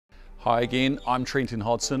Hi again, I'm Trenton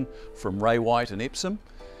Hodson from Ray White in Epsom.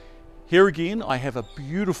 Here again I have a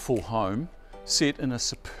beautiful home set in a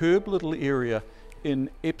superb little area in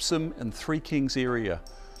Epsom and Three Kings area.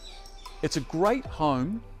 It's a great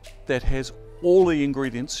home that has all the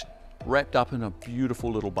ingredients wrapped up in a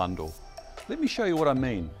beautiful little bundle. Let me show you what I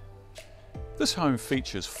mean. This home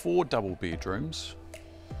features 4 double bedrooms,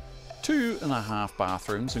 2.5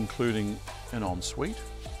 bathrooms including an ensuite.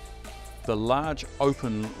 The large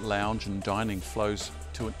open lounge and dining flows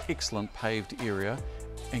to an excellent paved area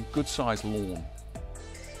and good sized lawn.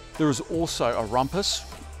 There is also a rumpus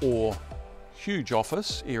or huge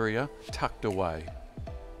office area tucked away.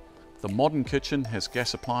 The modern kitchen has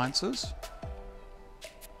gas appliances.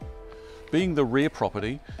 Being the rear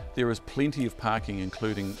property, there is plenty of parking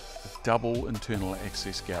including a double internal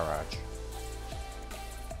access garage.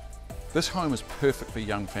 This home is perfect for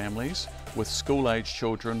young families with school-aged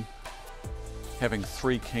children, having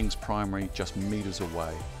Three Kings Primary just metres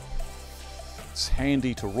away. It's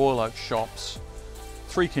handy to Royal Oak shops,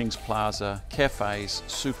 Three Kings Plaza, cafes,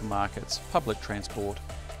 supermarkets, public transport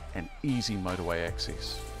and easy motorway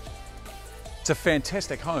access. It's a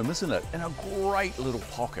fantastic home, isn't it? And a great little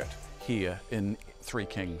pocket here in Three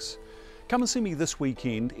Kings. Come and see me this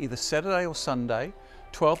weekend, either Saturday or Sunday,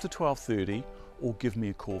 12 to 12:30, or give me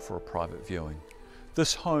a call for a private viewing.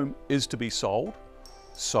 This home is to be sold,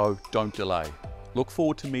 so don't delay. Look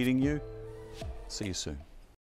forward to meeting you. See you soon.